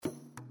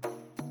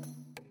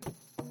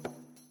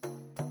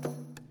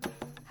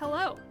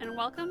Hello, and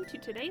welcome to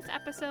today's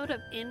episode of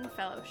In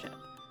Fellowship,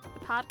 the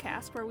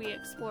podcast where we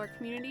explore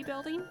community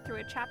building through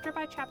a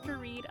chapter-by-chapter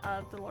read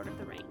of The Lord of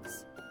the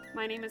Rings.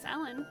 My name is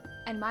Ellen.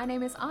 And my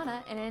name is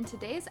Anna, and in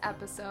today's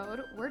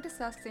episode, we're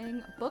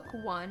discussing Book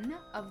 1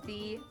 of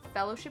the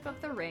Fellowship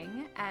of the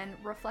Ring and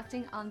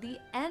reflecting on the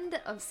end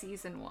of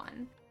Season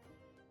 1.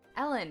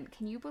 Ellen,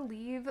 can you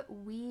believe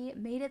we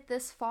made it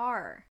this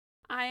far?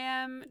 I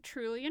am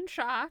truly in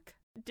shock.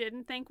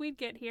 Didn't think we'd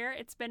get here.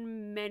 It's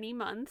been many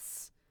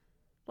months.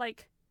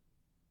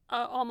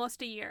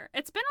 Almost a year.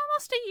 It's been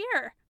almost a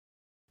year.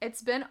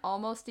 It's been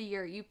almost a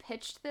year. You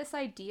pitched this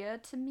idea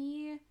to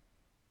me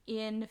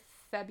in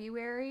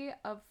February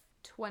of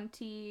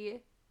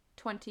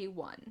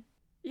 2021.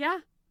 Yeah.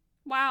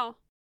 Wow.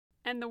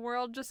 And the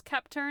world just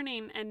kept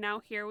turning, and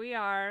now here we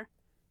are.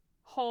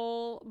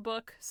 Whole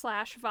book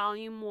 /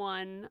 volume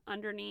 1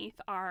 underneath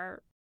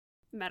our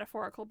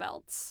metaphorical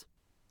belts.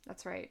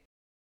 That's right.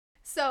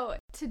 So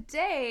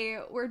today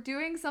we're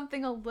doing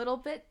something a little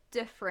bit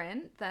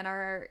different than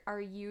our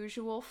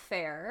usual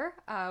fare,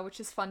 which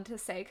is fun to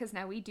say because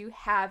now we do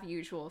have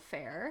usual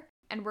fare.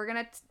 And we're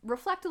going to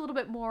reflect a little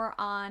bit more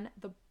on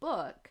the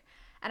book.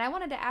 And I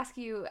wanted to ask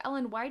you,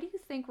 Ellen, why do you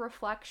think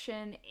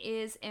reflection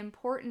is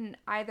important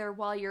either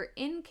while you're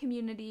in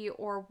community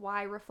or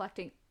why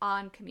reflecting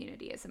on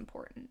community is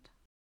important?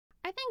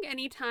 I think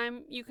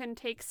anytime you can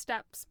take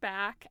steps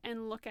back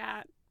and look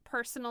at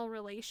personal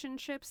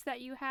relationships that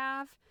you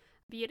have,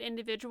 be it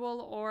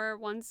individual or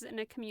ones in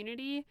a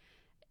community,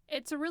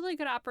 it's a really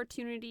good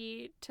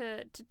opportunity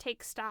to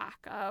take stock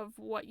of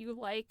what you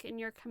like in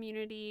your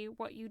community,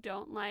 what you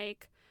don't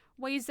like,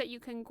 ways that you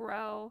can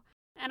grow.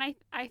 And I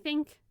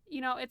think,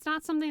 it's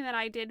not something that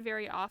I did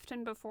very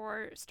often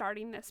before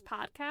starting this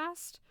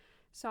podcast.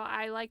 So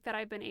I like that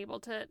I've been able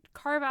to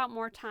carve out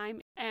more time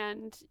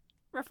and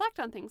reflect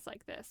on things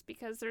like this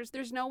because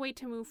there's no way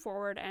to move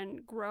forward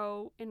and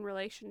grow in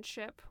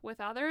relationship with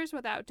others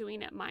without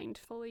doing it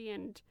mindfully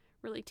and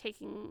really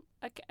taking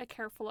a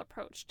careful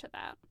approach to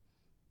that.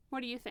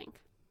 What do you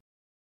think?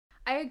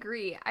 I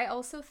agree. I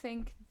also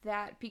think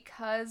that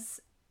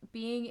because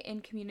being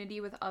in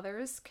community with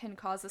others can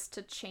cause us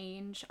to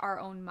change our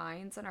own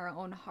minds and our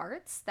own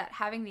hearts, that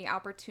having the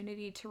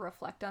opportunity to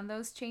reflect on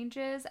those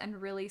changes and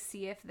really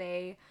see if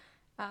they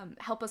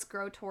help us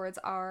grow towards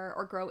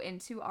or grow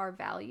into our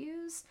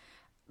values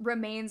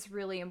remains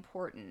really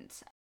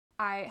important.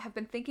 I have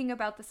been thinking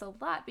about this a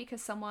lot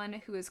because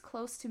someone who is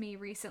close to me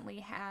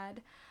recently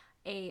had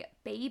a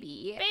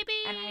baby.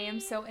 And I am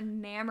so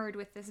enamored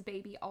with this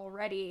baby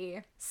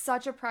already.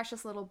 Such a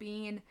precious little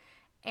being.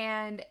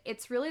 And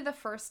it's really the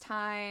first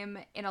time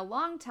in a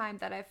long time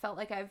that I've felt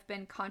like I've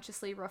been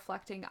consciously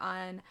reflecting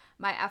on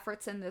my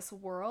efforts in this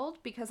world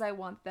because I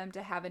want them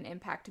to have an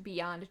impact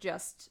beyond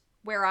just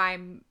where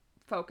I'm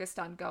focused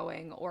on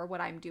going or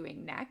what I'm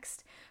doing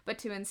next, but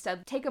to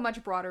instead take a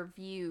much broader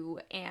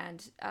view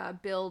and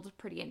build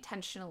pretty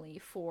intentionally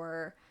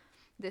for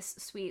this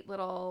sweet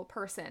little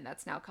person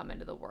that's now come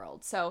into the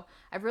world. So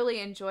I've really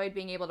enjoyed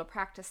being able to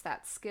practice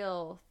that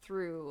skill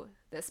through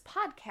this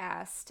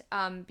podcast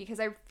because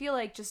I feel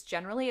like just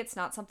generally it's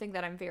not something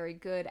that I'm very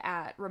good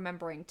at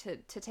remembering to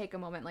take a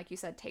moment, like you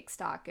said, take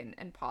stock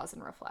and pause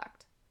and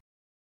reflect.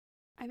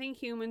 I think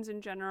humans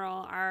in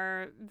general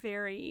are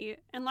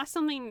unless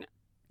something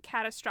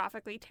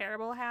catastrophically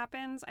terrible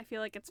happens, I feel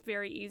like it's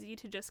very easy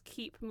to just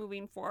keep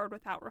moving forward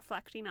without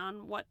reflecting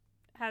on what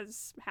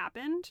has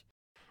happened.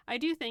 I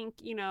do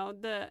think,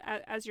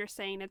 as you're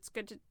saying, it's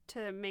good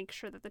to make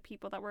sure that the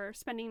people that we're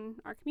spending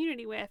our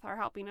community with are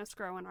helping us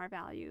grow in our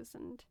values.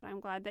 And I'm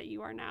glad that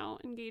you are now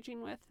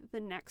engaging with the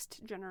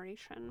next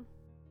generation.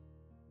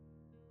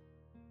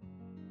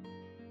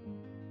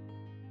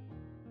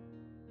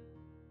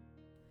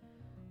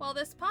 Well,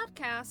 this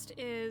podcast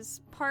is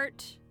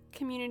part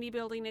community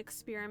building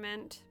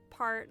experiment,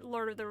 part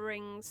Lord of the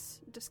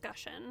Rings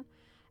discussion.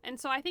 And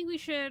so I think we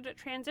should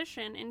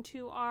transition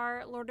into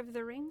our Lord of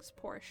the Rings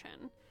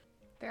portion.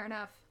 Fair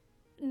enough.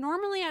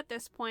 Normally at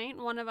this point,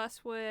 one of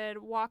us would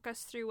walk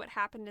us through what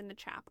happened in the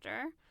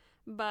chapter,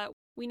 but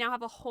we now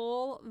have a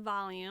whole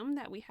volume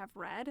that we have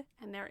read,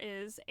 and there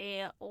is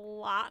a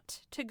lot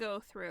to go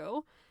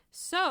through.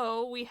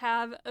 So we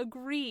have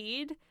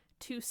agreed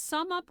to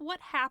sum up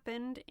what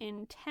happened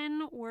in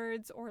 10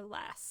 words or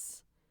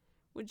less.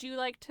 Would you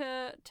like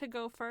to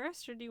go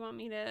first, or do you want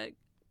me to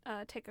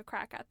take a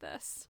crack at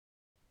this?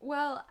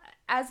 Well,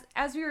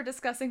 as we were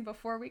discussing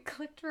before we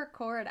clicked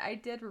record, I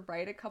did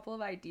write a couple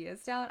of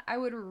ideas down. I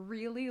would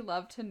really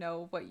love to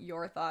know what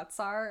your thoughts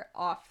are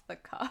off the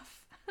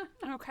cuff.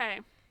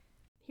 Okay,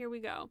 here we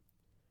go.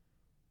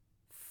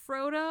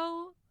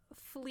 Frodo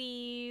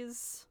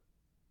flees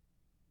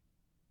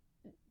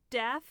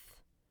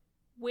death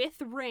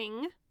with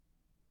ring.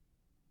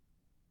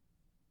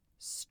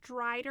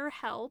 Strider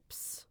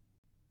helps.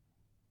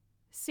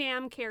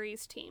 Sam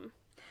carries team.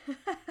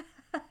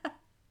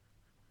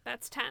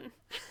 That's 10.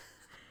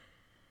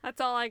 That's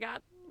all I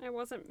got. It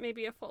wasn't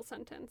maybe a full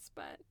sentence,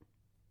 but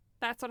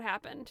that's what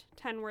happened.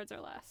 10 words or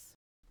less.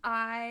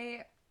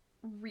 I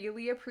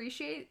really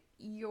appreciate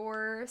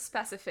your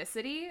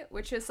specificity,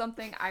 which is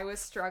something I was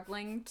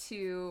struggling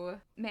to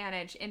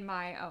manage in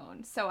my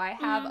own. So I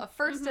have a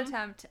first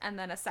attempt and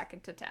then a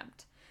second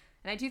attempt.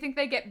 And I do think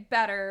they get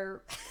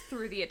better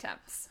through the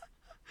attempts.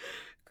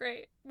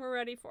 Great. We're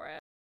ready for it.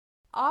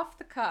 Off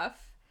the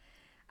cuff,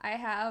 I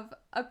have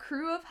a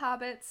crew of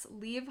hobbits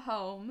leave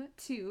home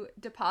to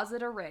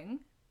deposit a ring,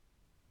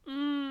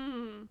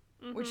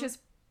 which is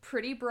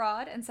pretty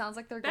broad and sounds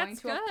like they're going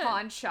to a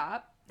pawn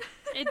shop.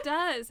 It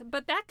does,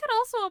 but that could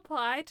also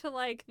apply to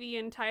like the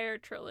entire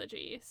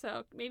trilogy,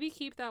 so maybe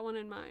keep that one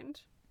in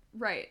mind.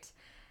 Right.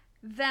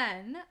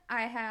 Then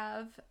I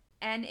have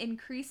an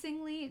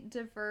increasingly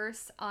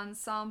diverse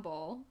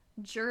ensemble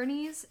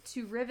journeys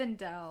to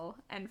Rivendell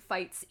and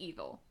fights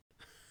evil.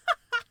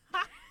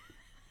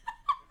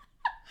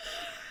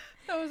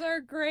 Those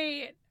are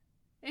great.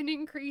 An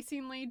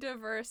increasingly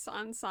diverse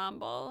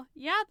ensemble.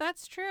 Yeah,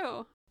 that's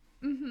true.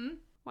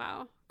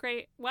 Wow,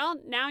 great. Well,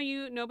 now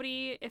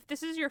if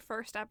this is your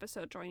first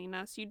episode joining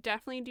us, you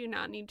definitely do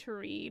not need to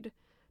read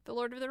The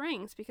Lord of the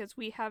Rings, because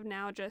we have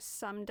now just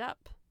summed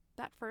up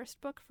that first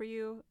book for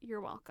you.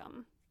 You're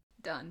welcome.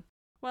 Done.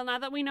 Well, now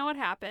that we know what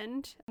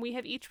happened, we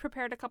have each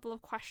prepared a couple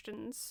of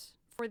questions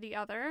for the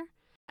other,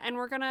 and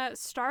we're going to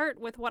start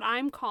with what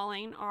I'm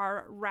calling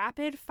our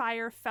rapid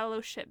fire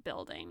fellowship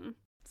building.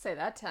 Say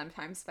that 10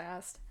 times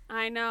fast.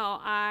 I know.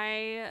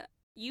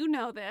 You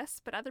know this,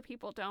 but other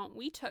people don't.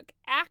 We took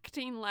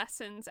acting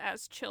lessons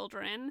as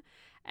children,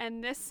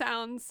 and this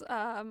sounds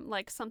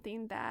like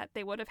something that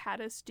they would have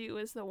had us do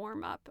as the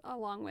warm-up,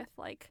 along with,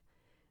 like,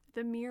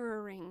 the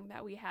mirroring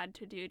that we had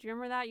to do. Do you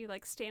remember that? You,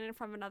 like, stand in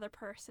front of another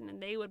person, and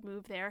they would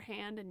move their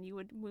hand, and you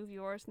would move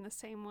yours in the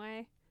same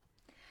way?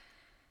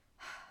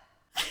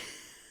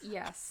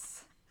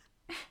 Yes.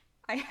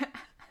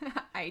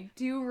 I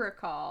do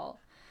recall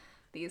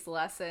these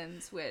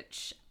lessons,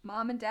 which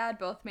Mom and Dad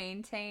both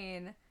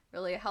maintain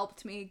really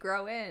helped me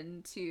grow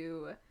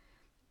into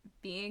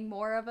being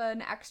more of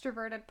an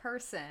extroverted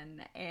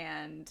person.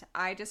 And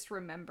I just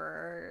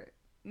remember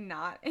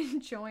not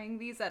enjoying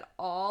these at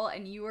all,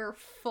 and you were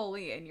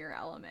fully in your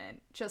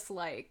element. Just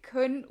like,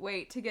 couldn't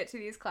wait to get to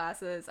these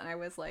classes, and I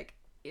was like,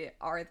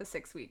 are the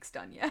 6 weeks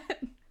done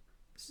yet?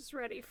 Just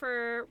ready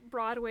for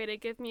Broadway to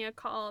give me a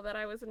call that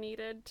I was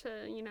needed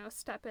to,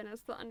 step in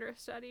as the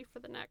understudy for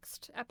the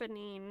next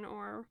Eponine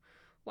or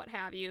what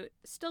have you.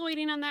 Still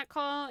waiting on that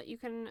call. You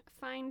can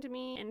find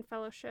me in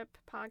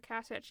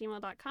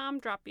fellowshippodcast@gmail.com.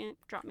 Drop me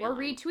or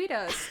retweet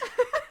us.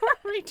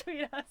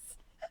 Retweet us.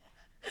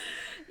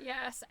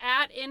 Yes,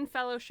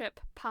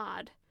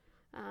 @InFellowshipPod.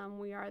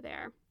 We are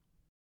there.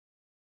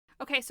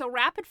 Okay, so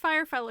rapid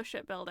fire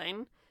fellowship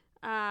building.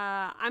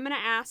 I'm going to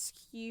ask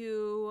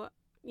you,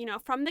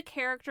 from the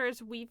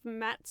characters we've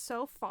met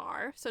so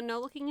far, so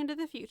no looking into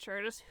the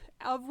future, just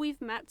of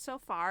we've met so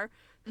far,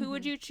 who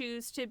would you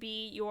choose to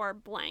be your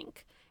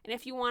blank? And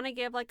if you want to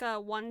give like a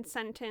one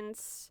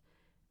sentence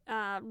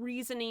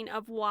reasoning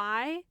of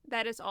why,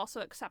 that is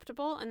also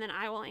acceptable. And then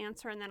I will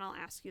answer, and then I'll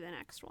ask you the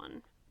next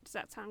one. Does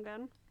that sound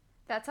good?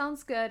 That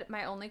sounds good.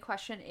 My only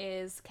question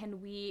is,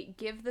 can we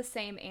give the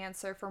same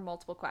answer for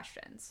multiple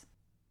questions?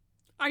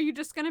 Are you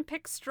just going to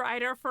pick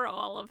Strider for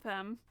all of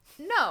them?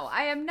 No,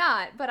 I am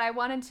not, but I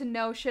wanted to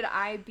know, should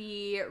I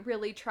be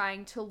really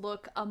trying to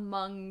look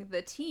among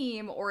the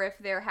team, or if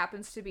there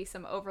happens to be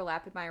some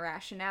overlap in my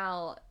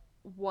rationale,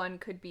 one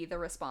could be the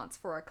response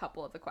for a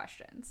couple of the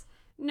questions.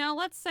 No,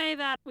 let's say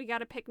that we got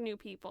to pick new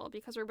people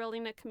because we're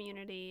building a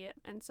community,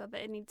 and so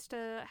that it needs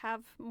to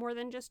have more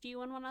than just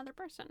you and one other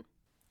person.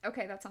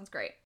 Okay, that sounds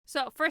great.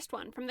 So, first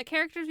one, from the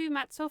characters we've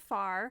met so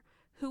far,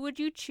 who would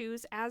you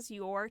choose as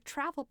your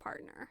travel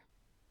partner?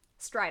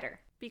 Strider.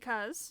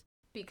 Because?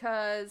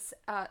 Because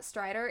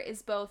Strider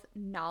is both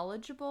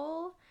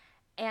knowledgeable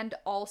and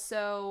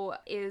also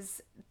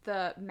is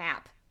the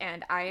map.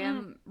 And I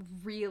am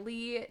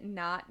really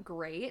not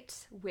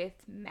great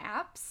with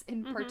maps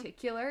in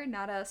particular,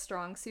 not a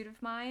strong suit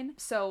of mine.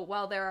 So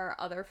while there are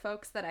other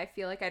folks that I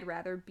feel like I'd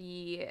rather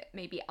be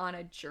maybe on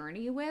a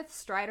journey with,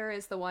 Strider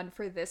is the one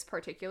for this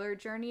particular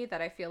journey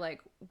that I feel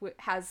like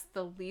has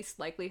the least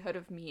likelihood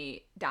of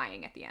me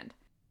dying at the end.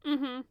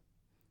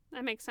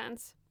 That makes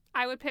sense.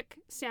 I would pick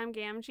Sam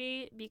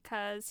Gamgee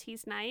because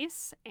he's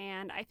nice,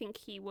 and I think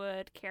he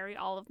would carry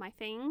all of my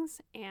things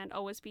and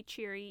always be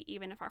cheery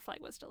even if our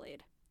flight was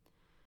delayed.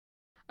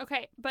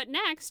 Okay, but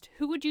next,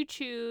 who would you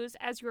choose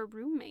as your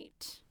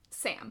roommate?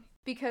 Sam,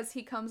 because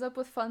he comes up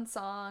with fun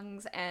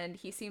songs and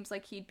he seems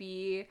like he'd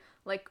be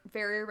like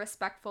very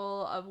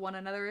respectful of one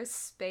another's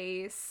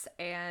space,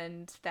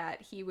 and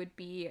that he would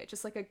be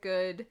just like a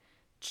good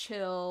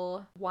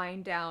chill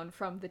wind down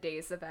from the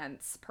day's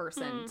events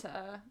person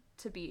to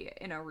be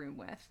in a room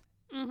with.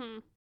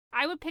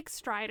 I would pick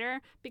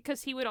Strider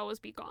because he would always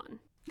be gone.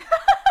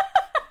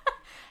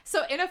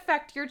 So in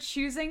effect, you're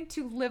choosing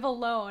to live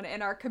alone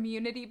in our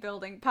community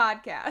building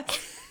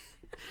podcast.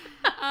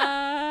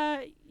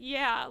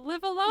 Yeah,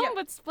 live alone,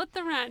 but split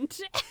the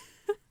rent.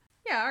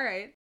 Yeah, all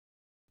right.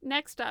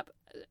 Next up,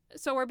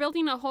 so we're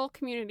building a whole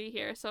community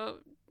here, so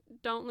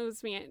don't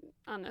lose me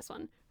on this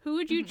one. Who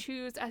would you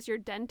choose as your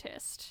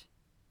dentist?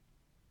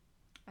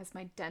 As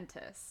my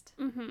dentist?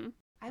 Mm-hmm.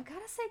 I've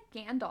got to say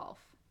Gandalf.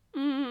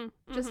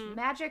 Mm-hmm. Just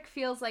magic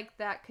feels like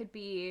that could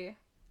be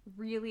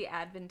really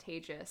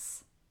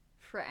advantageous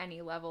for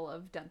any level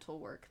of dental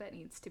work that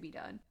needs to be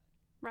done.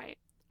 Right.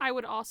 I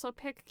would also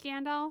pick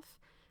Gandalf,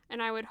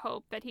 and I would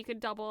hope that he could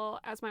double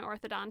as my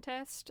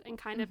orthodontist and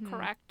kind of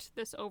correct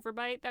this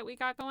overbite that we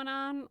got going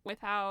on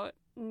without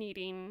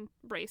needing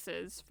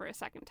braces for a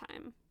second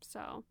time.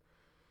 So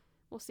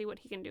we'll see what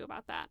he can do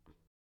about that.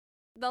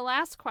 The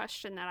last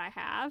question that I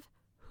have,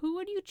 who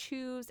would you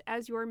choose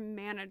as your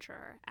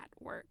manager at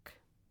work?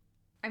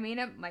 I mean,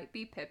 it might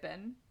be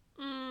Pippin.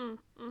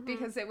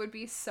 Because it would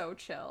be so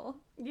chill.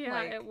 Yeah,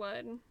 like, it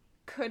would.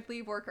 Could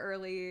leave work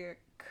early,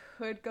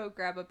 could go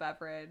grab a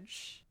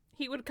beverage.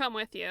 He would come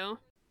with you.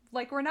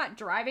 Like, we're not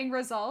driving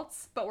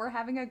results, but we're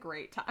having a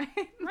great time.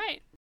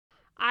 Right.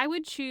 I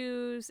would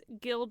choose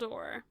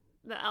Gildor,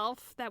 the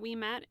elf that we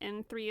met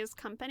in Three's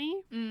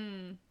Company.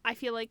 I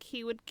feel like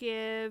he would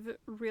give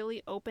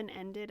really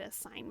open-ended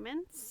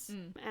assignments,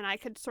 and I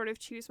could sort of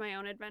choose my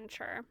own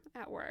adventure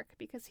at work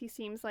because he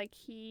seems like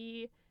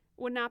he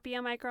would not be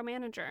a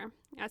micromanager,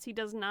 as he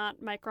does not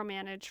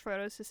micromanage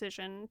Frodo's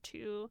decision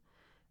to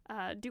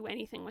do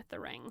anything with the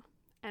ring.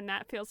 And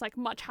that feels like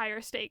much higher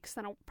stakes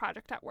than a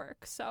project at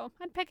work, so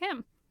I'd pick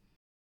him.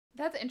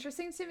 That's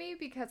interesting to me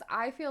because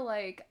I feel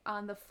like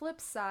on the flip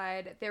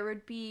side, there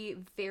would be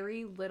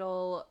very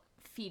little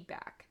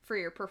feedback for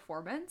your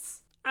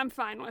performance. I'm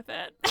fine with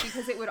it.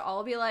 Because it would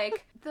all be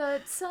like,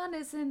 the sun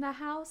is in the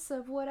house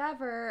of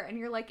whatever, and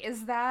you're like,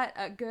 is that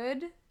a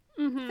good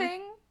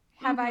thing?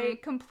 Have I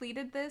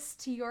completed this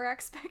to your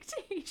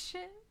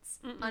expectations?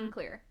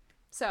 Unclear.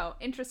 So,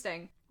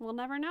 interesting. We'll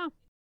never know.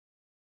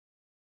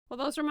 Well,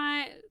 those are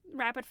my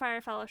rapid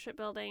fire fellowship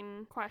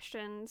building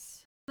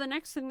questions. The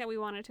next thing that we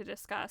wanted to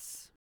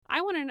discuss,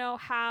 I want to know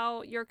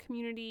how your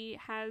community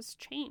has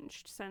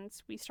changed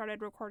since we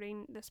started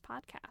recording this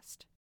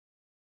podcast.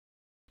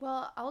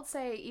 Well, I'll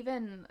say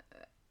even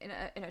in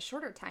a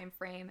shorter time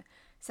frame,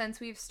 since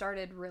we've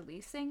started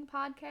releasing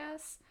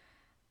podcasts,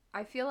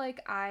 I feel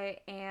like I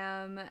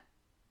am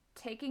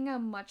taking a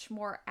much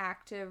more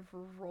active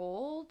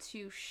role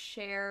to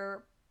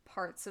share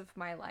parts of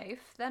my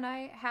life than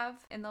I have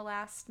in the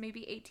last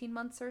maybe 18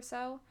 months or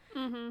so.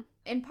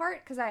 In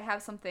part because I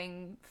have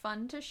something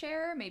fun to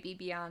share, maybe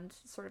beyond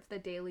sort of the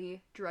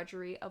daily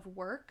drudgery of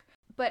work,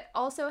 but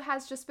also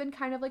has just been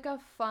kind of like a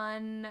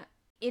fun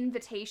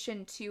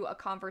invitation to a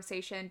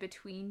conversation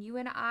between you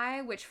and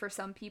I, which for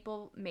some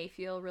people may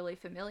feel really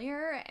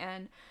familiar,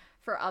 and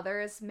for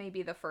others may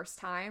be the first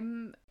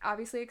time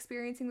obviously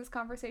experiencing this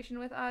conversation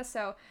with us.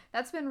 So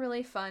that's been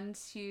really fun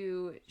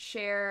to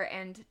share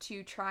and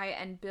to try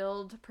and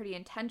build pretty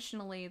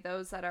intentionally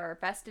those that are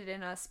vested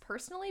in us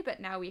personally, but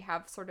now we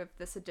have sort of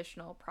this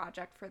additional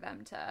project for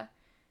them to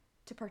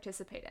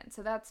participate in.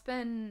 So that's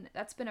been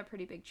a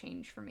pretty big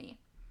change for me.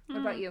 What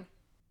about you?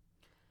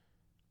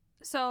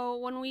 So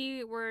when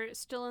we were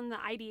still in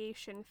the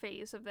ideation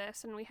phase of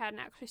this and we hadn't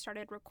actually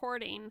started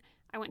recording,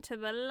 I went to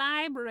the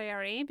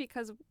library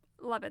because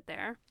love it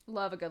there.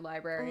 Love a good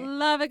library.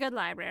 Love a good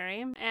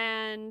library.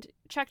 And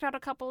checked out a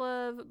couple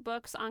of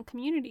books on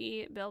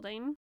community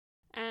building.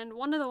 And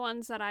one of the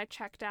ones that I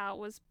checked out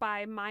was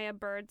by Maya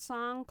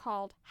Birdsong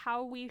called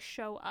How We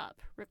Show Up,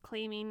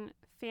 Reclaiming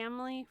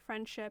Family,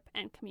 Friendship,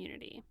 and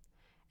Community.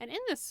 And in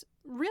this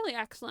really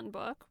excellent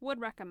book, would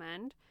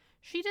recommend,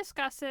 she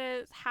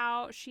discusses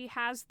how she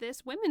has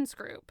this women's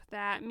group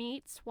that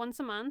meets once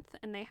a month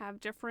and they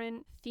have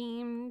different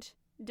themed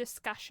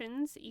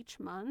discussions each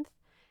month.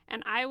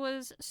 And I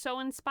was so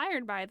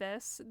inspired by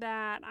this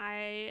that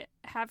I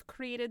have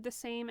created the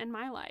same in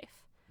my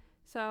life.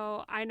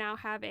 So I now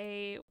have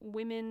a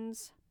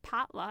women's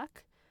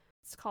potluck.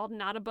 It's called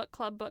Not a Book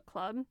Club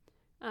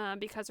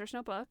because there's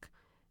no book.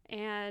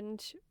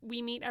 And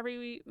we meet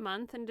every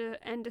month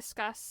and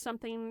discuss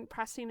something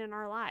pressing in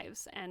our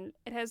lives. And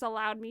it has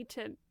allowed me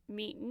to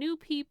meet new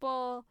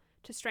people,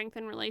 to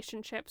strengthen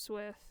relationships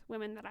with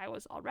women that I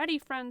was already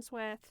friends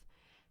with,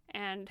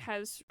 and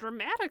has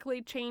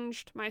dramatically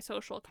changed my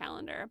social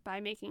calendar by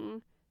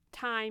making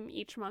time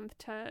each month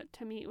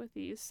to meet with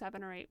these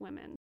 7 or 8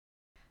 women.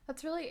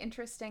 That's really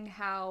interesting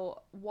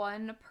how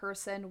one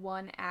person,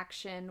 one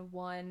action,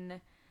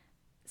 one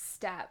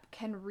step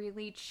can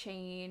really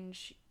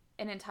change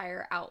an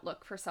entire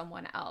outlook for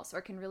someone else,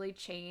 or can really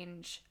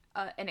change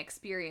an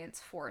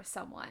experience for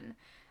someone.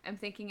 I'm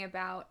thinking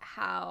about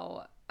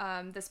how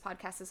this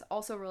podcast has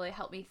also really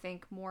helped me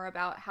think more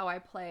about how I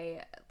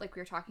play, like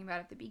we were talking about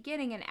at the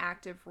beginning, an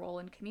active role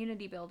in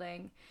community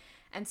building.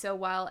 And so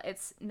while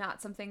it's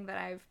not something that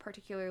I've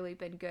particularly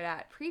been good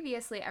at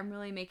previously, I'm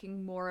really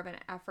making more of an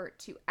effort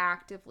to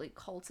actively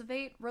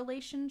cultivate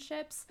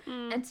relationships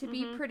and to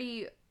be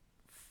pretty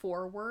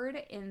forward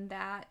in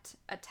that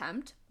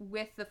attempt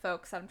with the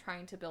folks I'm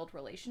trying to build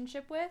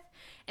relationship with,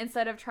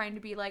 instead of trying to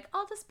be like,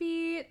 I'll just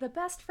be the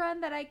best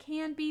friend that I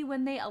can be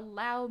when they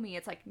allow me.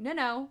 It's like,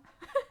 no.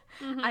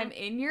 I'm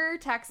in your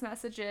text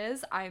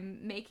messages.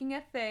 I'm making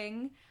a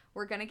thing.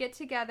 we're going to get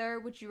together.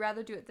 Would you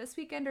rather do it this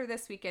weekend or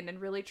this weekend? And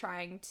really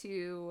trying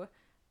to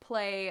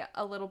play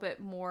a little bit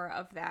more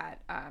of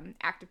that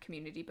active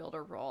community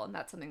builder role. And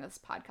that's something this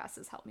podcast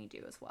has helped me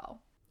do as well.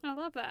 I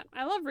love that.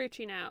 I love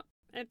reaching out.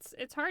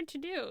 It's hard to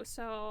do,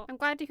 so I'm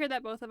glad to hear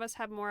that both of us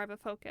have more of a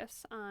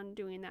focus on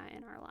doing that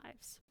in our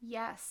lives.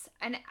 Yes,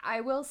 and I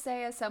will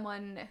say, as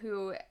someone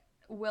who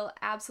will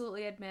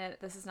absolutely admit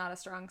this is not a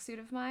strong suit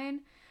of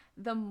mine,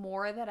 the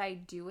more that I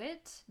do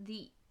it,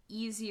 the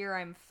easier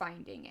I'm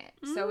finding it.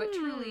 So it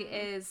truly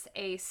is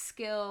a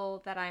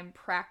skill that I'm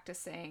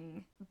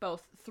practicing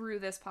both through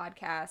this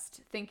podcast,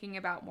 thinking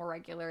about more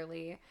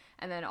regularly,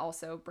 and then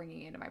also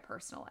bringing into my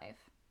personal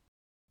life.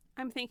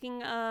 I'm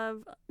thinking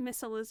of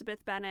Miss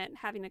Elizabeth Bennet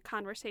having a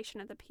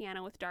conversation at the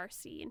piano with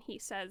Darcy, and he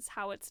says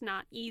how it's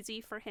not easy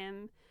for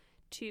him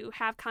to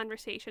have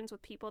conversations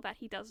with people that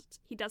he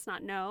does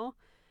not know.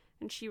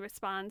 And she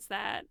responds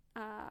that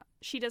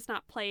she does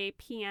not play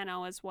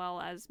piano as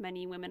well as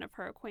many women of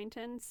her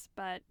acquaintance,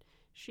 but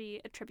she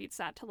attributes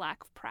that to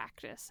lack of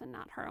practice and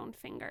not her own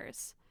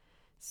fingers.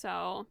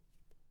 So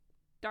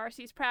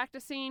Darcy's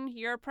practicing,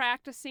 you're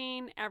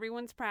practicing,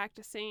 everyone's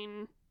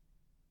practicing.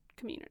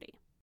 Community.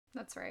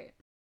 That's right.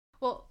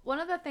 Well, one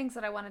of the things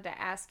that I wanted to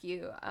ask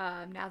you,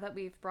 now that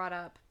we've brought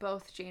up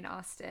both Jane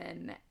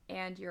Austen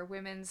and your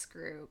women's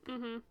group,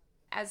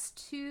 as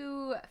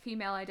two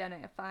female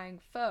identifying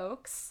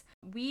folks,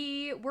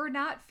 we were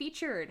not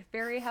featured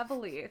very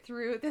heavily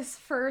through this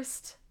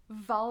first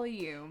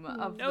volume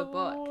of the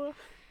book.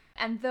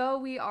 And though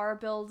we are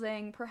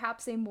building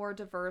perhaps a more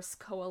diverse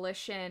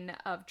coalition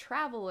of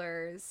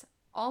travelers,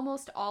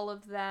 almost all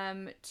of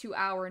them, to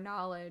our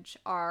knowledge,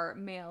 are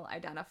male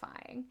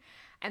identifying.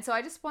 And so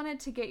I just wanted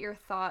to get your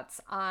thoughts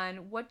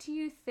on, what do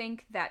you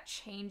think that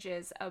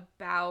changes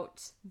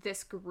about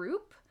this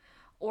group?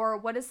 Or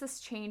what does this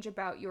change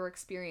about your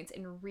experience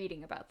in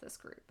reading about this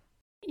group?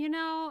 You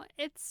know,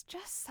 it's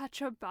just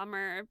such a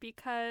bummer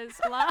because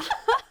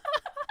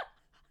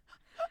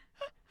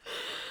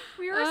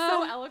we were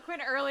so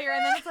eloquent earlier,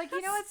 and then it's like,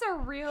 you know, it's a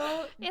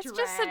real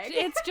drag.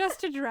 It's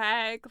just a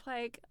drag.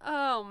 Like,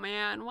 oh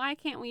man, why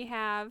can't we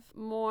have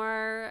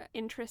more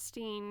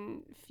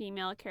interesting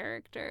female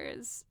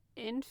characters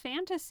in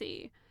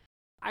fantasy?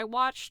 I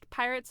watched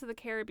Pirates of the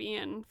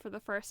Caribbean for the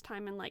first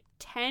time in like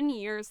 10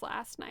 years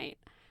last night,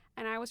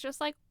 and I was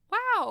just like,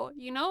 wow,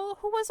 you know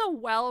who was a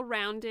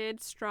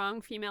well-rounded,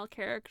 strong female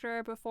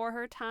character before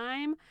her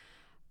time?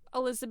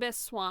 Elizabeth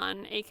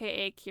Swann,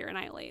 aka Keira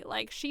Knightley.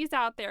 Like, she's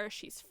out there,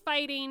 she's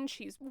fighting,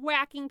 she's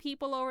whacking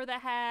people over the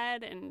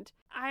head, and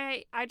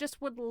I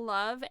just would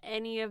love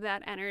any of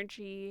that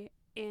energy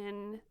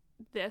in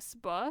this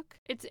book.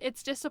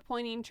 It's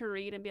disappointing to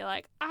read and be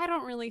like, I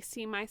don't really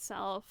see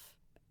myself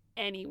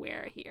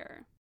anywhere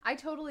here. I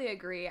totally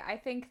agree. I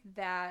think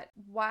that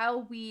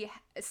while we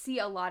see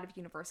a lot of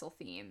universal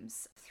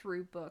themes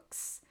through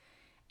books,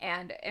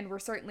 and we're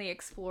certainly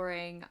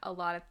exploring a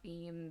lot of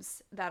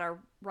themes that are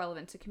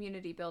relevant to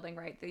community building,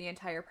 right? The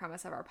entire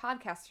premise of our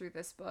podcast through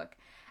this book.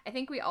 I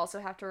think we also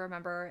have to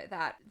remember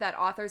that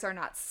authors are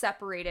not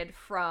separated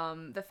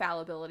from the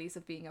fallibilities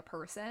of being a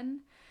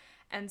person.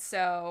 And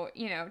so,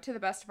 you know, to the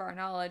best of our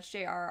knowledge,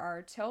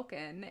 J.R.R.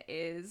 Tolkien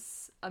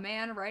is a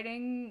man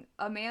writing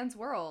a man's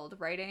world,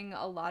 writing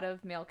a lot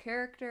of male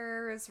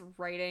characters,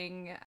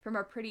 writing from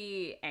a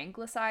pretty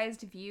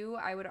anglicized view,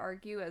 I would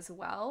argue, as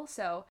well.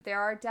 So there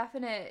are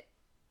definite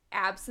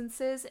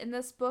absences in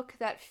this book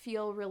that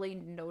feel really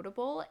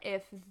notable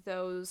if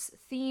those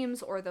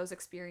themes or those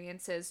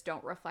experiences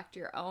don't reflect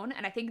your own.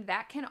 And I think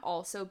that can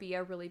also be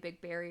a really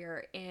big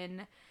barrier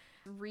in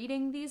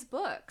reading these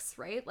books,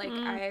 right? Like,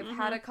 I've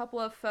had a couple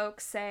of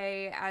folks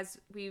say, as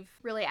we've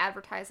really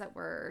advertised that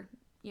we're,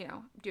 you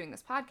know, doing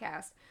this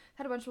podcast,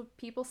 had a bunch of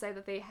people say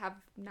that they have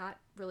not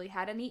really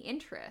had any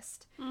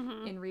interest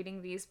in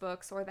reading these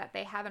books, or that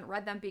they haven't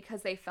read them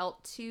because they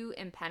felt too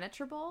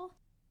impenetrable.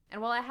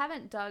 And while I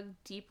haven't dug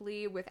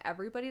deeply with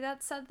everybody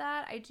that said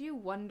that, I do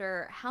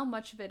wonder how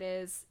much of it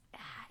is,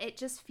 it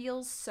just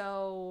feels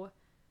so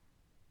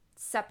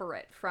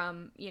separate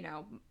from, you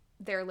know,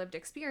 their lived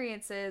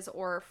experiences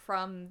or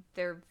from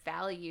their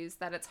values,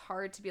 that it's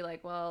hard to be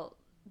like, well,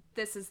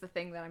 this is the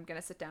thing that I'm going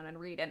to sit down and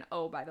read. And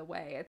oh, by the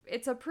way,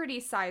 it's a pretty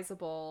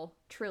sizable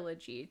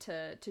trilogy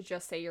to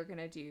just say you're going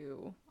to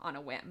do on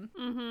a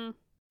whim.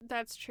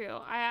 That's true.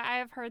 I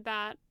have heard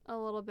that a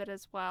little bit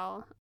as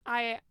well.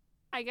 I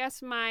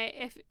guess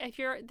if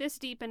you're this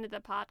deep into the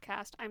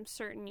podcast, I'm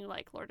certain you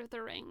like Lord of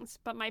the Rings.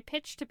 But my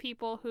pitch to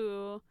people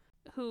who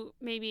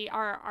maybe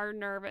are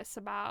nervous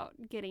about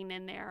getting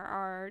in there,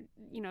 or,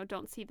 you know,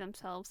 don't see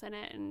themselves in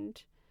it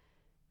and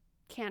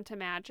can't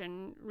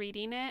imagine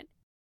reading it,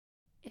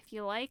 if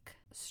you like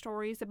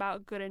stories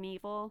about good and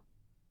evil,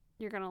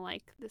 you're gonna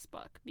like this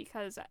book,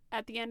 because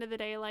at the end of the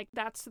day, like,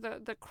 that's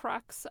the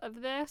crux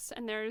of this,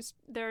 and there's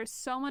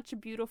so much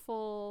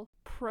beautiful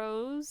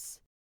prose,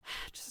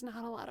 just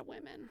not a lot of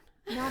women.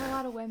 Not a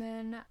lot of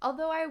women.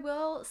 Although I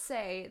will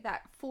say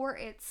that for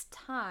its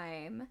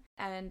time,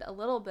 and a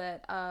little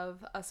bit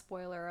of a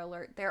spoiler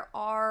alert, there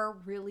are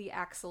really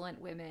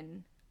excellent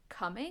women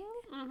coming.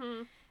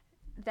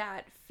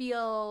 that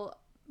feel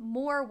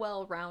more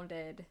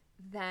well-rounded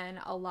than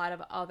a lot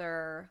of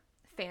other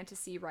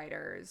fantasy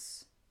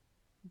writers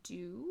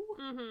do.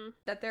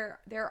 That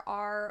there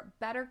are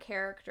better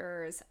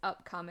characters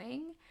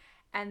upcoming,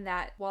 and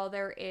that while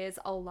there is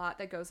a lot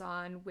that goes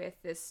on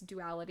with this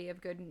duality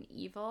of good and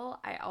evil,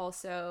 I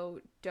also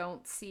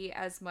don't see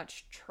as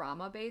much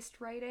trauma-based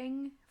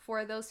writing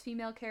for those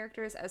female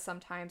characters, as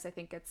sometimes I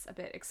think it's a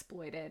bit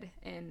exploited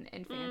in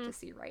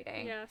fantasy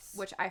writing. Yes.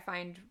 Which I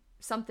find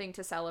something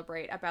to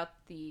celebrate about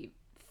the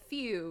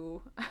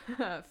few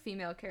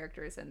female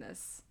characters in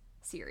this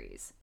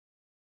series.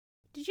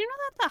 Did you know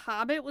that The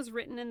Hobbit was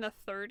written in the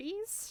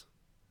 30s?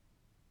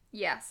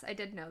 Yes, I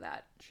did know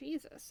that.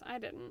 Jesus, I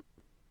didn't.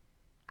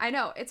 I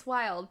know, it's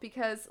wild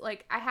because,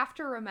 like, I have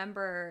to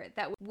remember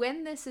that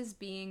when this is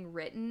being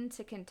written,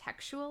 to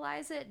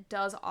contextualize it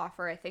does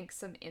offer, I think,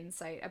 some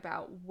insight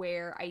about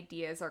where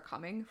ideas are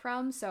coming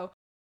from. So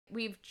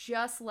we've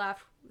just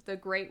left the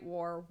Great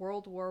War,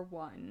 World War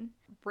I.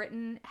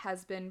 Britain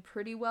has been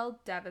pretty well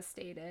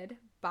devastated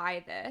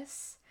by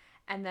this.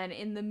 And then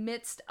in the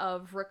midst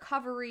of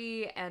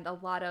recovery and a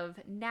lot of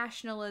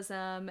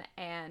nationalism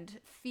and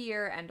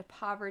fear and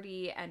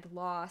poverty and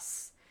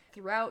loss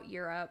throughout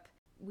Europe,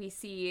 we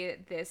see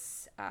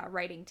this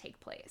writing take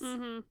place.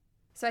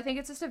 So I think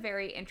it's just a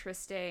very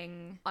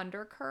interesting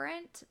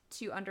undercurrent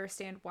to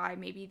understand why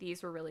maybe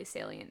these were really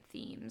salient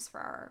themes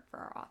for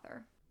our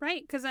author.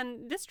 Right, because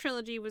then this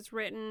trilogy was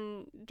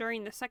written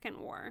during the Second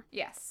War.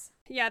 Yes.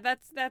 Yeah,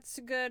 that's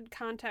good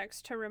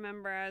context to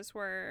remember as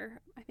we're,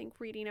 I think,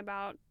 reading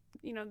about,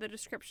 you know, the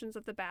descriptions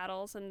of the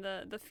battles and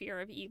the fear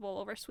of evil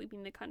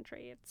oversweeping the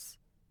country.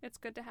 It's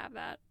good to have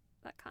that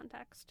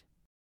context.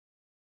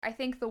 I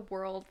think the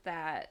world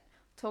that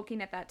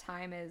Tolkien at that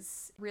time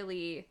is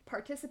really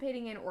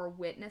participating in or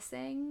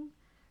witnessing,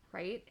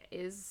 right,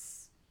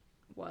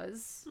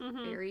 was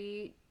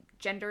very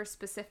gender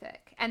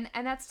specific. And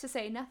that's to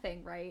say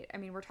nothing, right? I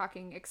mean, we're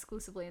talking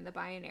exclusively in the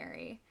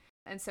binary.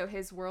 And so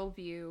his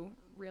worldview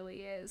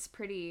really is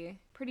pretty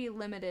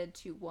limited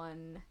to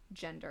one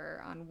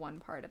gender on one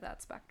part of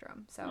that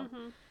spectrum. So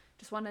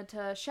just wanted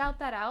to shout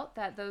that out,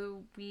 that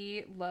though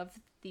we love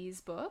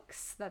these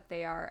books, that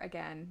they are,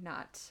 again,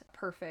 not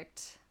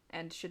perfect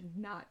and should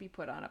not be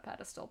put on a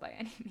pedestal by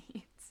any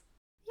means.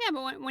 Yeah,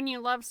 but when you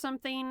love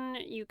something,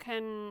 you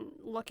can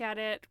look at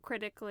it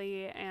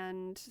critically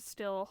and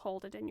still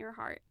hold it in your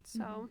heart.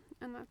 So,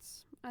 and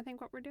that's, I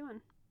think, what we're doing.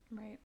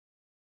 Right.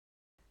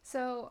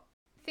 So,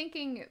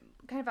 thinking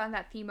kind of on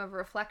that theme of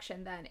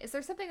reflection then, is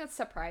there something that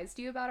surprised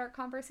you about our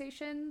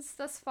conversations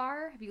thus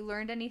far? Have you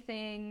learned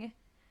anything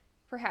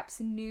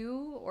perhaps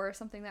new or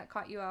something that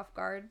caught you off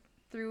guard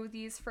through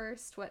these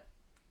first,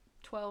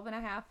 12 and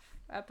a half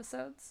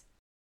episodes?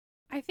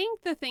 I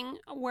think the thing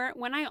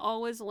when I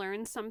always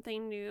learn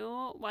something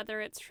new,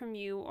 whether it's from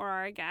you or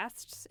our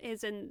guests,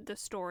 is in the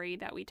story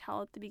that we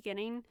tell at the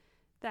beginning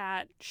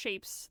that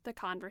shapes the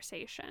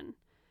conversation.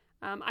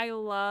 I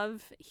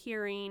love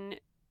hearing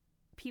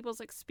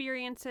people's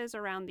experiences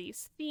around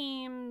these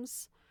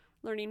themes,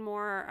 learning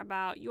more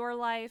about your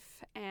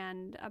life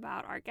and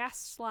about our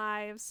guests'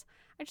 lives.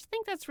 I just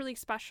think that's really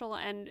special,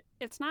 and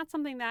it's not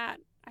something that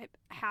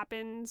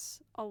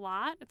happens a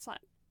lot. It's like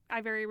I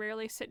very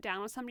rarely sit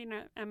down with somebody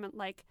and I'm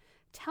like,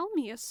 tell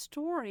me a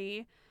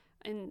story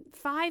in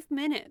 5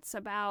 minutes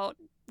about,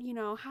 you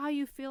know, how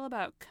you feel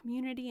about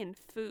community and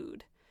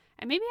food.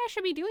 And maybe I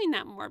should be doing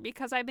that more,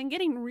 because I've been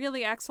getting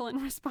really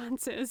excellent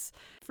responses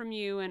from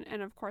you and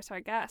of course,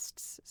 our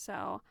guests.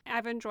 So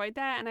I've enjoyed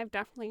that, and I've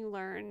definitely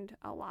learned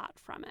a lot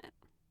from it.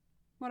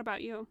 What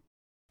about you?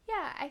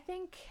 Yeah, I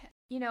think,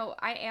 you know,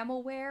 I am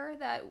aware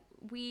that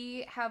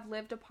we have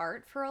lived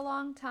apart for a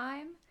long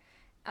time.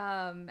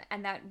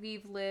 And that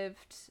we've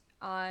lived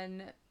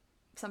on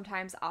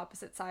sometimes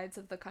opposite sides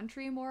of the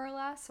country, more or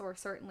less, or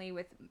certainly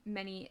with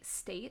many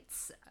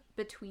states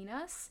between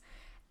us.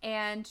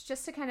 And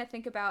just to kind of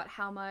think about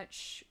how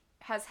much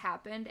has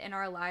happened in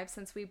our lives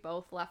since we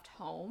both left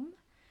home,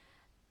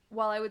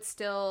 while I would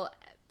still,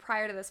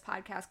 prior to this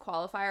podcast,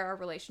 qualify our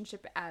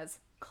relationship as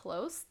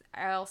close,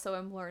 I also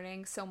am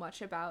learning so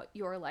much about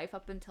your life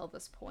up until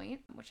this point,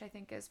 which I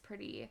think is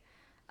pretty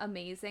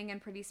amazing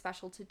and pretty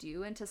special to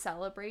do and to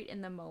celebrate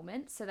in the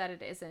moment, so that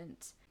it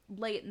isn't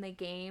late in the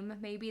game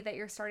maybe that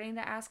you're starting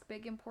to ask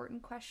big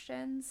important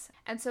questions.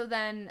 And so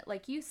then,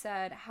 like you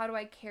said, how do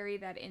I carry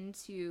that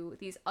into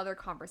these other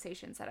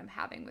conversations that I'm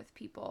having with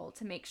people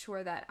to make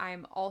sure that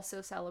I'm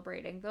also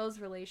celebrating those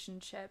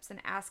relationships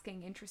and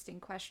asking interesting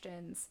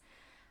questions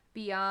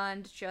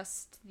beyond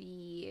just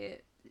the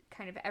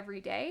kind of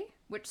everyday,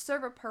 which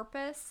serve a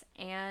purpose,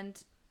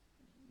 and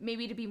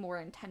maybe to be more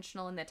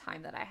intentional in the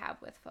time that I have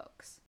with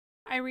folks.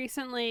 I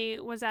recently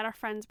was at a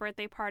friend's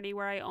birthday party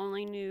where I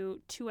only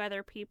knew 2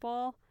 other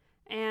people,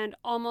 and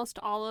almost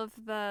all of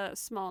the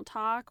small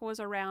talk was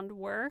around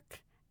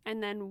work.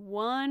 And then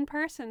one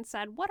person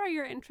said, "What are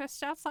your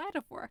interests outside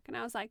of work?" And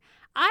I was like,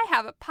 "I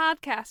have a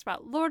podcast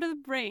about Lord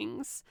of the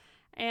Rings."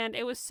 And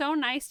it was so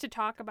nice to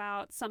talk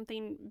about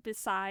something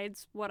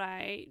besides what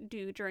I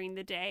do during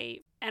the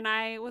day. And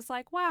I was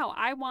like, wow,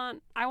 I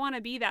want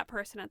to be that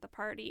person at the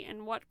party.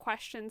 And what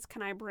questions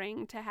can I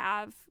bring to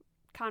have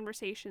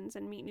conversations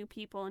and meet new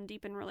people and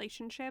deepen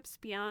relationships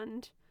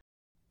beyond,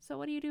 so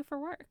what do you do for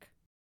work?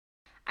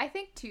 I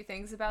think two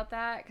things about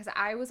that, because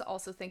I was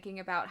also thinking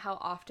about how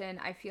often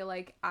I feel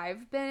like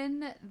I've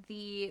been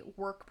the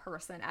work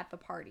person at the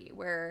party,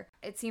 where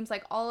it seems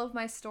like all of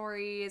my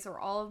stories or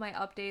all of my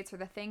updates or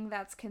the thing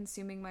that's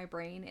consuming my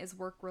brain is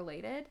work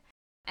related.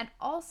 And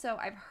also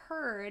I've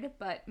heard,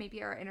 but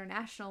maybe our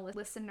international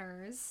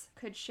listeners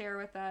could share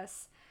with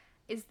us,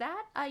 is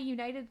that a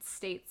United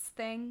States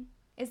thing?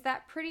 Is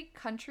that pretty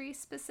country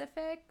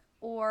specific?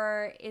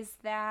 Or is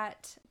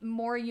that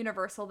more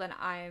universal than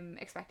I'm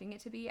expecting it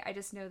to be? I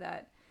just know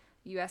that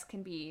US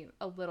can be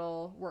a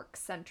little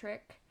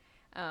work-centric,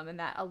 and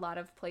that a lot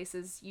of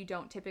places you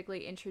don't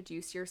typically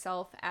introduce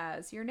yourself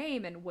as your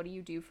name and what do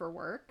you do for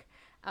work.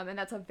 And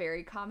that's a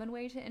very common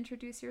way to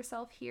introduce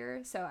yourself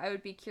here. So I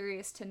would be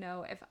curious to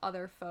know if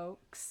other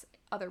folks,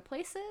 other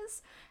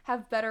places,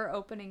 have better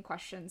opening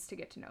questions to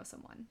get to know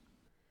someone.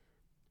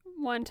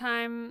 One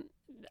time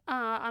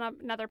on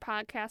another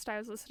podcast I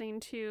was listening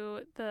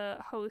to, the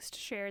host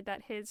shared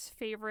that his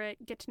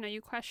favorite get to know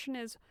you question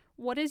is,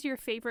 what is your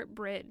favorite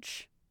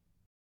bridge?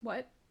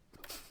 What?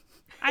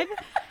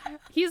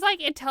 He's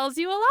like, it tells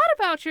you a lot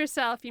about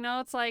yourself. You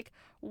know, it's like,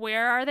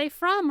 where are they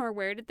from, or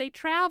where did they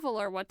travel,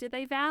 or what did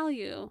they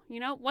value? You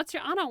know, what's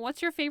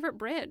your favorite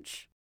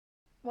bridge?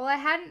 Well, I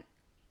hadn't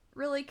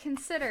really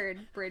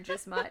considered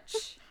bridges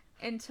much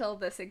until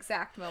this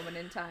exact moment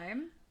in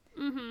time.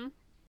 Mm-hmm.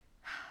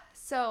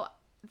 So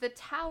the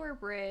Tower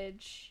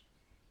Bridge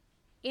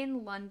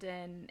in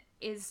London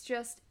is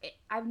just,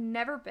 I've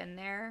never been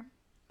there,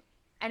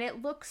 and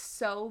it looks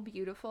so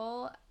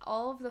beautiful.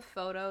 All of the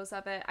photos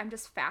of it, I'm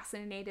just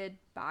fascinated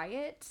by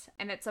it,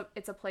 and it's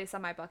a place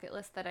on my bucket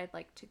list that I'd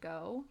like to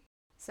go.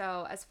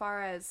 So as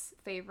far as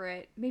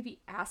favorite,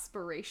 maybe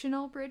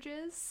aspirational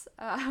bridges,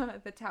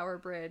 the Tower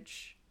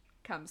Bridge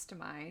comes to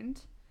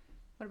mind.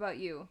 What about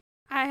you?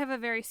 I have a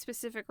very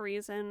specific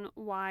reason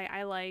why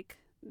I like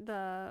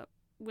the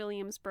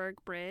Williamsburg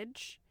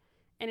Bridge,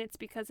 and it's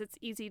because it's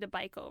easy to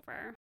bike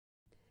over.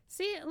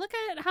 See, look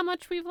at how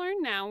much we've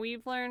learned now.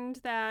 We've learned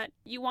that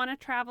you want to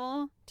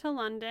travel to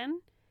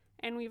London,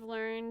 and we've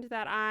learned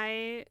that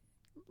I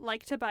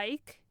like to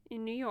bike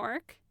in New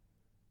York.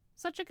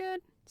 Such a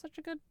good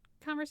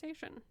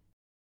conversation.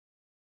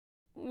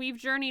 We've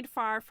journeyed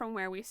far from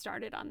where we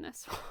started on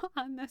this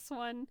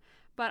one,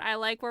 but I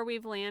like where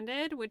we've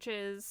landed, which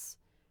is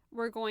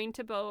we're going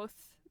to both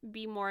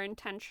be more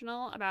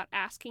intentional about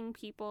asking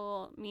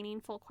people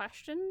meaningful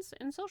questions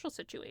in social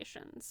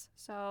situations.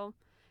 So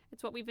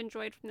it's what we've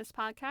enjoyed from this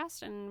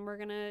podcast, and we're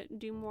going to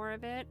do more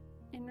of it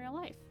in real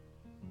life.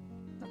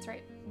 That's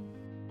right.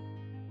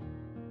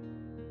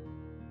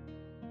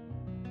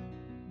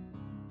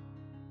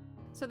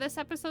 So this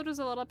episode was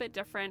a little bit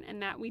different in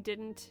that we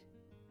didn't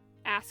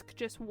ask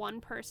just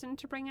one person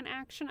to bring an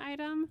action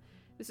item.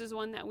 This is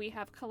one that we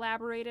have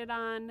collaborated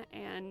on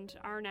and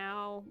are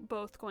now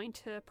both going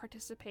to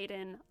participate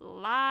in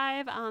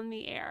live on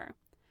the air.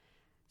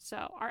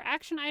 So our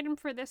action item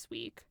for this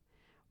week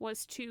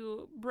was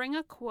to bring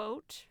a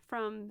quote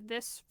from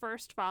this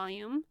first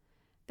volume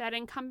that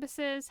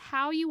encompasses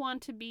how you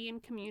want to be in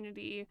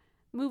community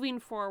moving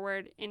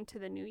forward into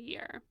the new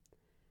year.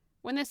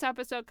 When this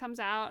episode comes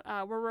out,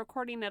 we're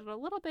recording it a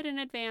little bit in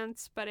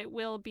advance, but it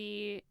will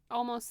be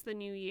almost the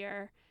new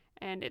year.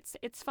 And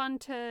it's fun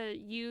to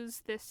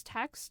use this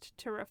text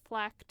to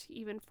reflect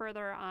even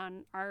further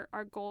on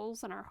our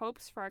goals and our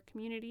hopes for our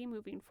community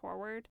moving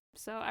forward.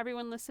 So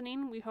everyone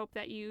listening, we hope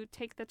that you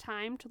take the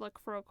time to look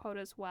for a quote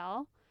as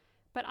well.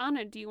 But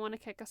Anna, do you want to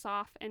kick us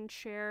off and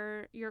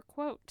share your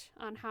quote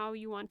on how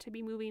you want to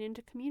be moving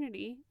into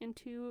community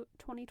into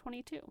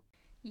 2022?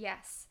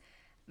 Yes.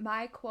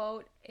 My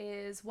quote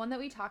is one that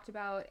we talked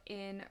about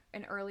in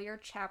an earlier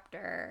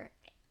chapter,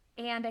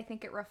 and I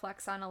think it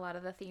reflects on a lot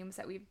of the themes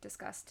that we've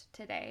discussed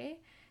today.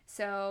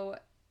 So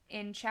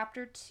in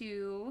chapter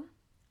 2,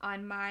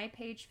 on my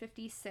page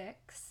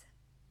 56,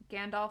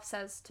 Gandalf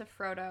says to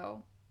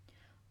Frodo,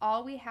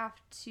 "All we have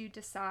to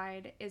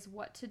decide is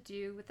what to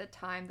do with the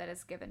time that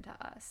is given to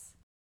us."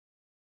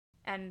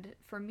 And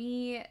for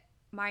me,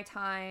 my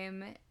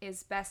time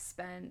is best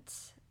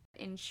spent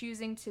in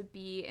choosing to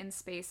be in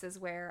spaces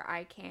where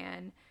I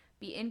can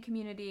be in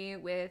community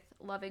with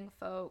loving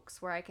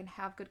folks, where I can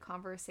have good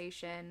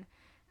conversation,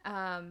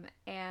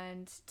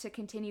 and to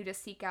continue to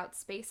seek out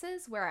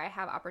spaces where I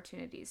have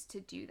opportunities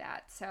to do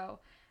that. So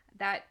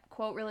that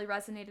quote really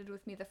resonated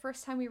with me the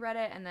first time we read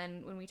it, and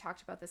then when we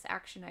talked about this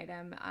action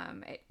item,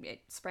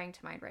 it sprang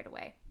to mind right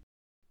away.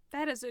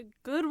 That is a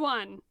good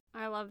one.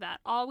 I love that.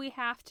 All we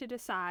have to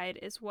decide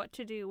is what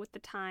to do with the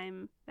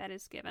time that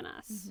is given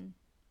us. Mm-hmm.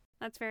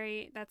 That's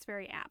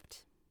very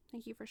apt.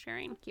 Thank you for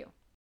sharing. Thank you.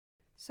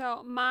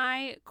 So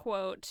my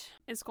quote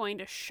is going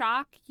to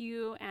shock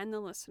you and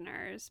the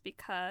listeners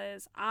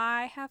because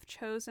I have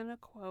chosen a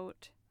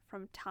quote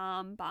from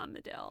Tom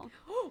Bombadil.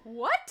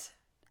 What?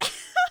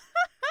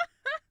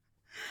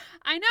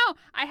 I know.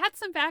 I had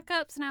some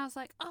backups and I was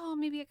like, oh,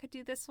 maybe I could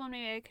do this one.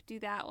 Maybe I could do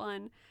that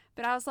one.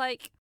 But I was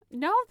like,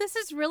 no, this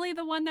is really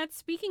the one that's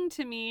speaking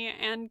to me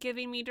and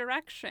giving me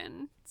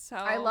direction. So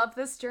I love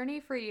this journey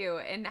for you.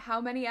 In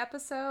how many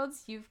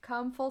episodes you've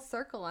come full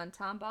circle on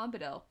Tom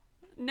Bombadil?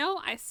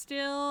 No, I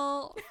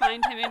still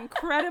find him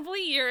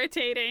incredibly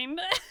irritating.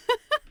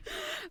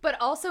 But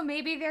also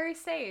maybe very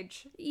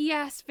sage.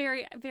 Yes,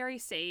 very, very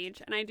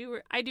sage. And I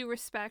do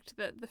respect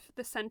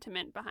the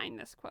sentiment behind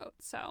this quote.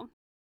 So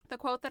the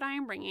quote that I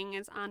am bringing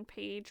is on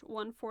page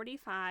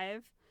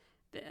 145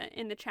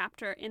 in the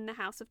chapter In the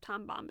House of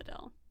Tom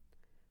Bombadil.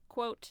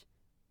 Quote,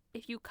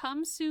 "If you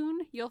come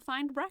soon, you'll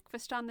find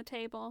breakfast on the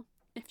table.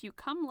 If you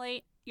come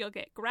late, you'll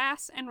get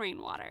grass and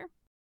rainwater."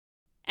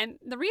 And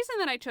the reason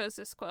that I chose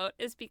this quote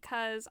is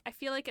because I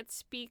feel like it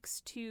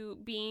speaks to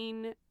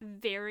being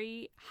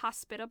very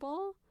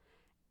hospitable,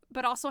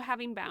 but also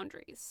having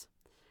boundaries.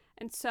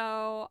 And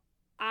so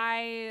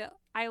I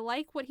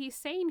like what he's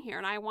saying here,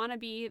 and I want to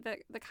be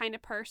the kind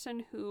of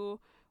person who,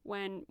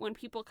 when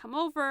people come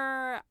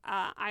over,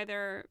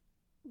 either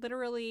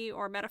literally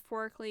or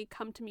metaphorically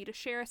come to me to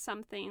share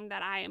something,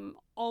 that I am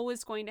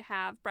always going to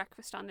have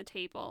breakfast on the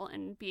table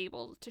and be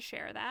able to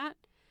share that.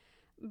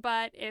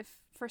 But if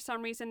for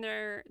some reason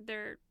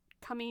they're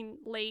coming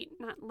late,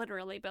 not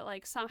literally, but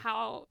like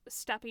somehow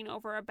stepping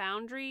over a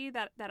boundary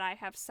that I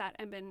have set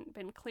and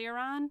been clear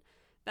on,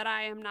 that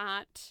I am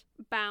not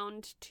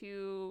bound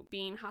to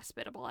being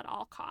hospitable at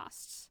all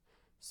costs.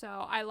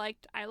 So I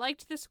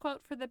liked this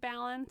quote for the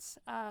balance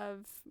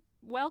of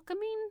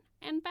welcoming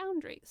and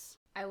boundaries.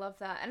 I love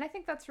that. And I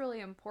think that's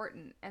really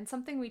important, and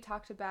something we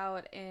talked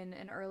about in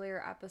an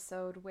earlier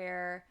episode,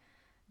 where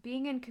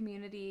being in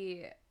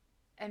community,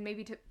 and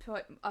maybe to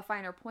put a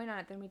finer point on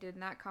it than we did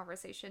in that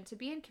conversation, to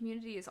be in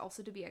community is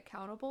also to be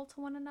accountable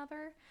to one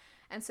another.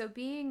 And so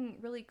being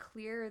really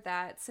clear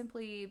that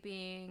simply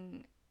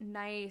being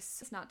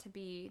nice is not to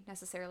be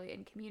necessarily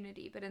in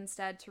community, but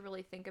instead to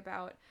really think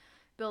about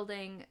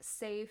building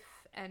safe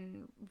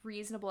and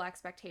reasonable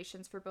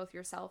expectations for both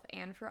yourself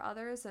and for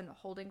others, and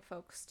holding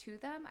folks to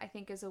them, I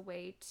think is a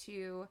way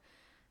to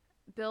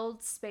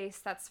build space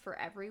that's for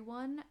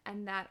everyone,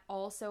 and that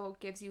also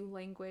gives you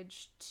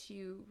language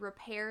to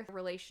repair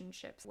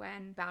relationships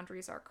when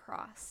boundaries are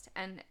crossed.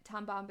 And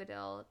Tom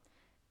Bombadil,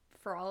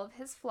 for all of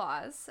his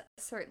flaws,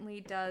 certainly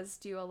does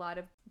do a lot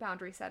of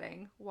boundary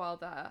setting while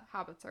the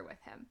hobbits are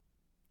with him.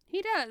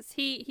 He does.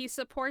 He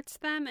supports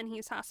them, and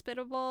he's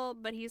hospitable,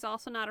 but he's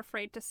also not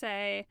afraid to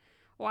say,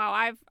 wow,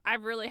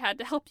 I've really had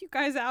to help you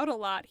guys out a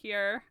lot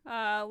here.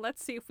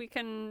 Let's see if we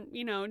can,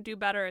 do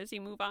better as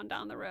you move on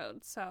down the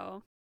road.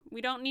 So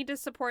we don't need to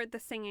support the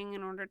singing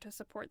in order to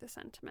support the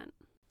sentiment.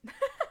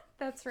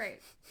 That's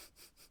right.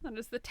 That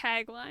is the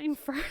tagline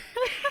for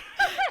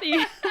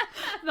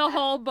the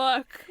whole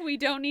book. We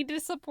don't need to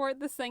support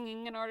the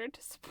singing in order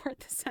to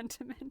support the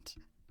sentiment.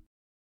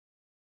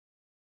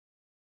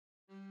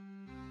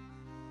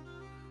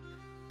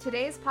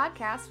 Today's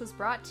podcast was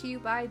brought to you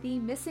by the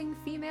missing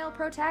female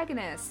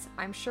protagonist.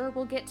 I'm sure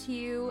we'll get to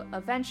you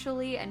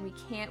eventually, and we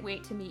can't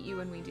wait to meet you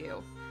when we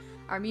do.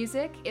 Our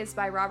music is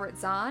by Robert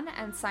Zahn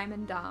and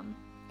Simon Dom.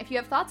 If you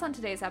have thoughts on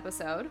today's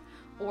episode,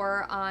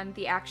 or on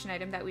the action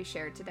item that we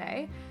shared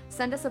today,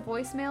 send us a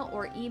voicemail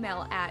or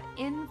email at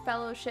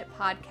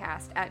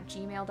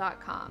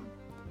infellowshippodcast@gmail.com.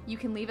 You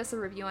can leave us a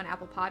review on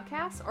Apple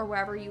Podcasts or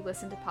wherever you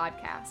listen to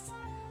podcasts.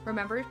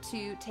 Remember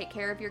to take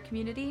care of your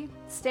community,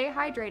 stay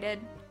hydrated,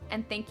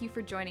 and thank you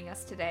for joining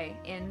us today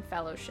in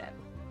Fellowship.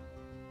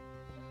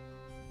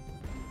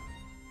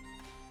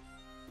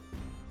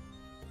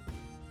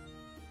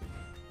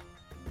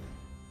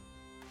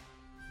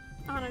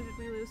 Anna, did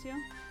we lose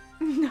you?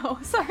 No,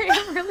 sorry,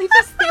 I'm really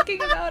just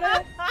thinking about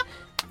it.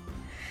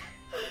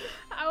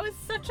 That was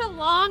such a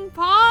long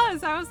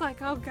pause. I was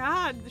like, oh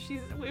God,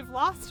 we've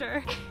lost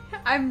her.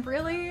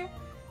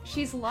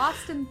 She's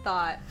lost in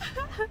thought.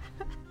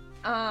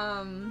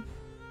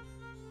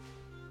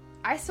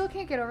 I still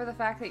can't get over the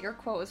fact that your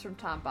quote was from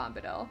Tom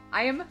Bombadil.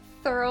 I am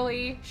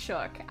thoroughly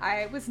shook.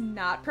 I was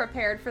not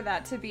prepared for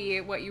that to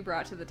be what you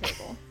brought to the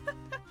table.